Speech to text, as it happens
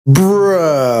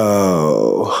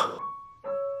Bro.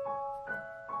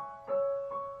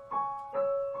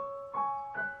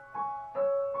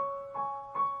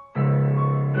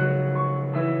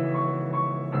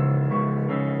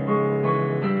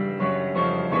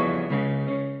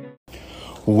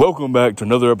 Welcome back to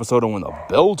another episode of When the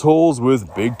Bell Tolls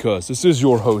with Big Cuz. This is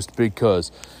your host, Big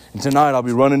Cuz. And tonight I'll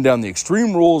be running down the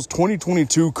Extreme Rules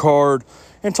 2022 card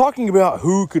and talking about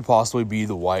who could possibly be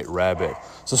the White Rabbit.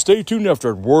 So stay tuned after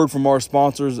a word from our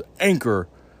sponsors, Anchor,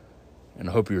 and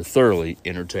I hope you're thoroughly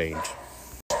entertained.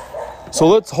 So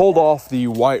let's hold off the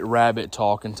White Rabbit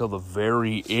talk until the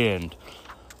very end.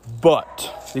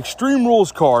 But the Extreme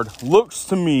Rules card looks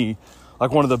to me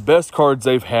like one of the best cards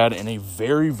they've had in a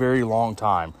very, very long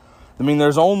time. I mean,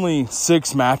 there's only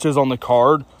 6 matches on the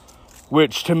card,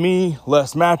 which to me,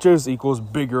 less matches equals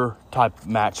bigger type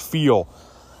match feel.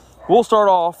 We'll start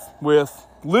off with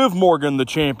Liv Morgan, the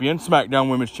champion, SmackDown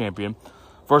Women's Champion,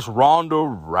 versus Ronda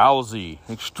Rousey.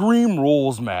 Extreme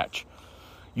Rules match.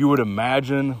 You would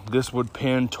imagine this would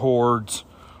pin towards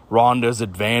Ronda's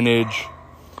advantage.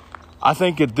 I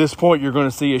think at this point you're going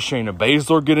to see a Shayna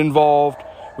Baszler get involved.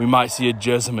 We might see a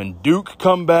Jessamyn Duke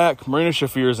come back. Marina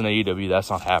Shafir is in AEW. That's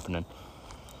not happening.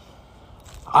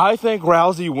 I think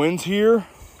Rousey wins here,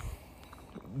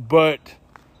 but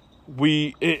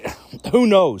who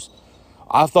knows?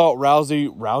 I thought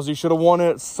Rousey should have won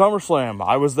at SummerSlam.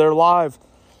 I was there live.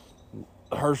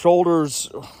 Her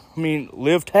shoulders,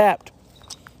 Liv tapped.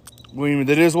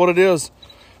 That is what it is.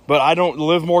 But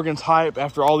Liv Morgan's hype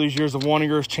after all these years of wanting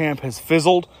her as champ has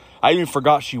fizzled. I even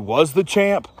forgot she was the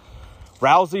champ.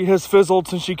 Rousey has fizzled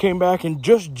since she came back in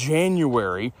just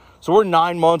January. So we're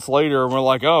 9 months later and we're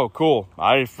like, oh, cool.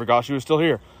 I forgot she was still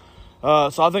here.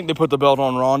 So I think they put the belt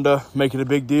on Ronda, make it a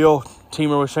big deal. Team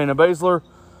her with Shayna Baszler.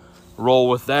 Roll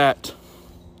with that.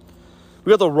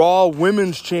 We got the Raw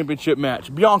Women's Championship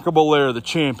match. Bianca Belair, the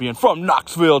champion from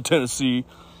Knoxville, Tennessee,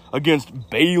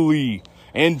 against Bayley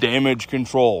and Damage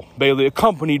Control. Bayley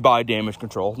accompanied by Damage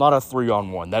Control. Not a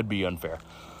 3-on-1. That'd be unfair.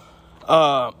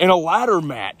 In a ladder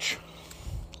match.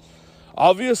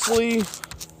 Obviously,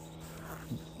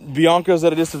 Bianca's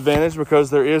at a disadvantage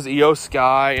because there is Io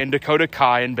Sky and Dakota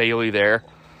Kai and Bayley there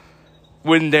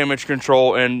with Damage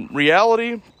Control. In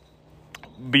reality,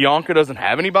 Bianca doesn't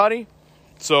have anybody.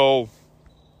 So,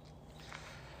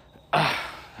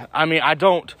 I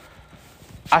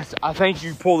think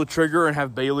you pull the trigger and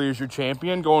have Bayley as your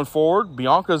champion going forward.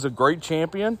 Bianca's a great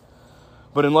champion,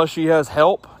 but unless she has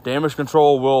help, Damage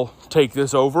Control will take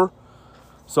this over.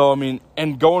 So,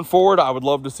 and going forward, I would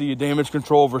love to see a Damage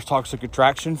Control versus Toxic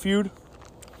Attraction feud.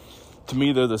 To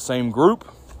me, they're the same group.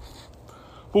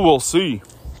 But we'll see.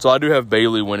 So, I do have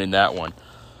Bayley winning that one.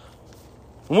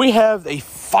 We have a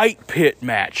fight pit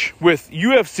match with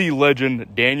UFC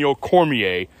legend Daniel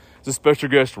Cormier as a special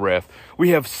guest ref. We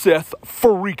have Seth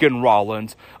freaking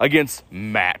Rollins against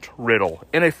Matt Riddle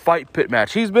in a fight pit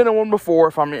match. He's been in one before,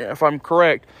 if I'm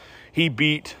correct. He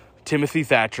beat Timothy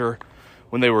Thatcher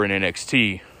when they were in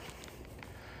NXT.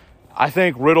 I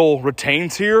think Riddle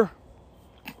retains here.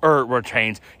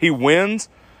 He wins.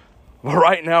 But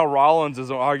right now, Rollins is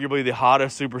arguably the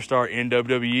hottest superstar in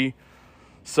WWE.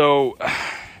 So,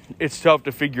 it's tough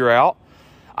to figure out.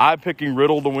 I'm picking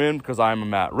Riddle to win because I'm a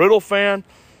Matt Riddle fan.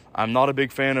 I'm not a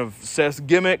big fan of Seth's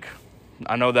gimmick.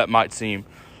 I know that might seem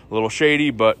a little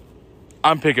shady, but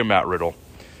I'm picking Matt Riddle.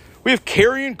 We have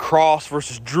Karrion Kross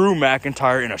versus Drew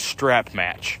McIntyre in a strap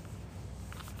match.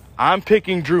 I'm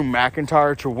picking Drew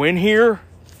McIntyre to win here,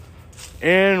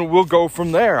 and we'll go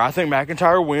from there. I think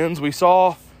McIntyre wins. We've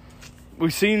seen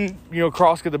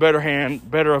Kross get the better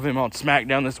of him on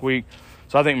SmackDown this week,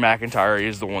 so I think McIntyre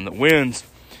is the one that wins.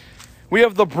 We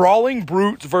have the Brawling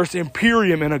Brutes versus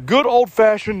Imperium in a good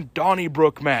old-fashioned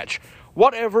Donnybrook match.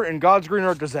 Whatever in God's green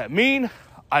earth does that mean?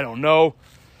 I don't know,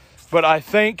 but I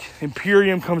think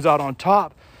Imperium comes out on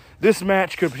top. This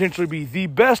match could potentially be the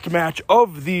best match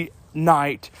of the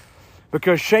night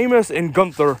because Sheamus and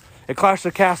Gunther at Clash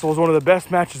of the Castle was one of the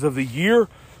best matches of the year.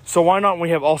 So why not when we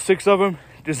have all 6 of them?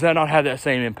 Does that not have that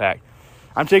same impact?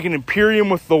 I'm taking Imperium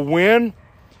with the win,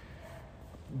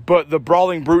 but the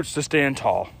Brawling Brutes to stand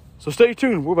tall. So stay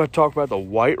tuned. We're about to talk about the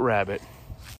White Rabbit.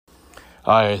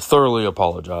 I thoroughly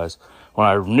apologize. When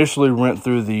I initially went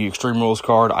through the Extreme Rules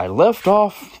card, I left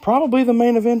off probably the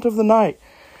main event of the night,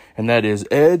 and that is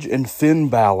Edge and Finn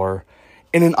Balor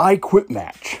in an I Quit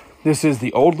match. This is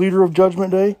the old leader of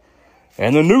Judgment Day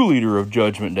and the new leader of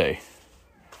Judgment Day.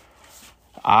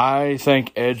 I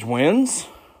think Edge wins.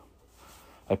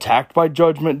 Attacked by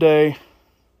Judgment Day.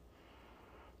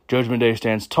 Judgment Day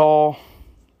stands tall.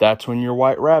 That's when your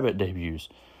White Rabbit debuts.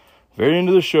 Very end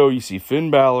of the show, you see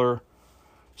Finn Balor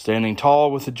Standing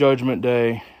tall with the Judgment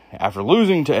Day, after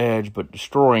losing to Edge but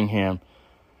destroying him,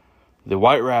 the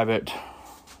White Rabbit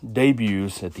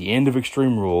debuts at the end of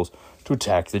Extreme Rules to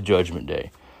attack the Judgment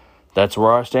Day. That's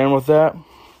where I stand with that.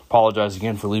 Apologize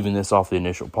again for leaving this off the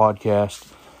initial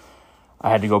podcast. I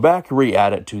had to go back and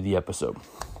re-add it to the episode.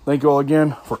 Thank you all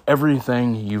again for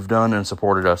everything you've done and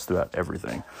supported us throughout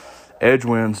everything. Edge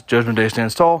wins, Judgment Day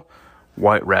stands tall,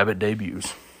 White Rabbit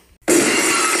debuts.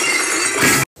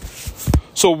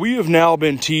 So we have now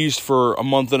been teased for a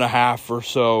month and a half or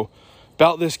so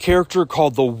about this character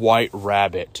called the White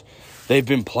Rabbit. They've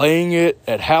been playing it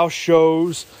at house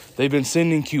shows. They've been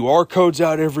sending QR codes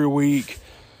out every week.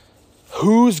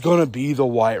 Who's going to be the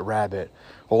White Rabbit?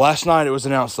 Well, last night it was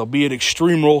announced they'll be at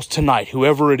Extreme Rules tonight,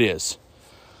 whoever it is.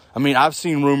 I mean, I've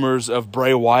seen rumors of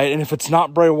Bray Wyatt, and if it's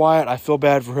not Bray Wyatt, I feel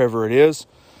bad for whoever it is.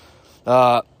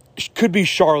 Could be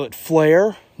Charlotte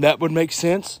Flair. That would make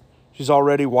sense. She's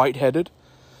already white-headed.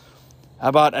 How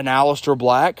about an Aleister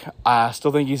Black? I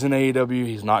still think he's in AEW.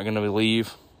 He's not going to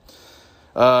leave.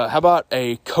 How about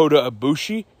a Kota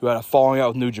Ibushi, who had a falling out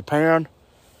with New Japan?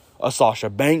 A Sasha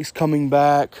Banks coming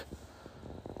back.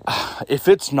 If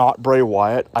it's not Bray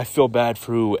Wyatt, I feel bad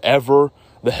for whoever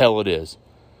the hell it is.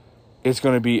 It's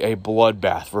going to be a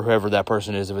bloodbath for whoever that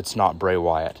person is if it's not Bray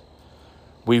Wyatt.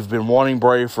 We've been wanting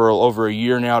Bray for over a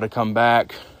year now to come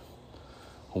back.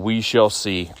 We shall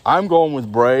see. I'm going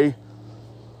with Bray,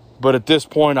 but at this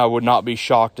point, I would not be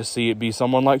shocked to see it be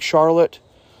someone like Charlotte.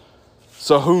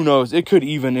 So who knows? It could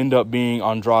even end up being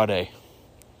Andrade.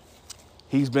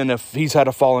 He's had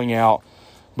a falling out.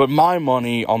 But my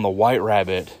money on the White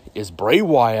Rabbit is Bray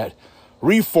Wyatt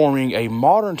reforming a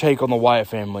modern take on the Wyatt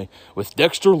family with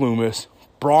Dexter Lumis,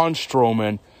 Braun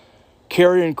Strowman,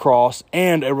 Karrion Kross,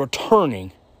 and a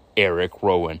returning Eric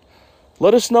Rowan.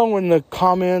 Let us know in the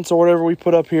comments or whatever we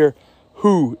put up here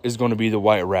who is going to be the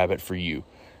White Rabbit for you.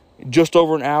 Just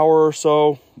over an hour or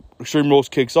so, Extreme Rules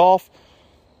kicks off.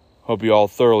 Hope you all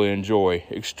thoroughly enjoy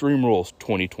Extreme Rules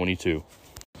 2022.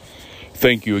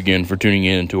 Thank you again for tuning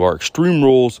in to our Extreme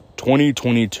Rules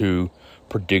 2022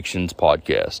 Predictions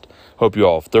podcast. Hope you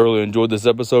all thoroughly enjoyed this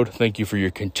episode. Thank you for your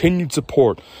continued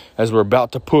support as we're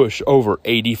about to push over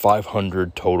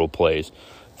 8,500 total plays.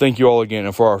 Thank you all again,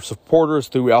 and for our supporters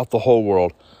throughout the whole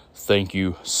world, thank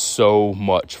you so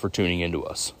much for tuning into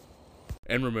us.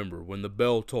 And remember, when the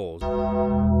bell tolls,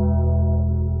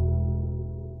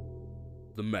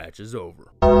 the match is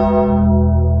over.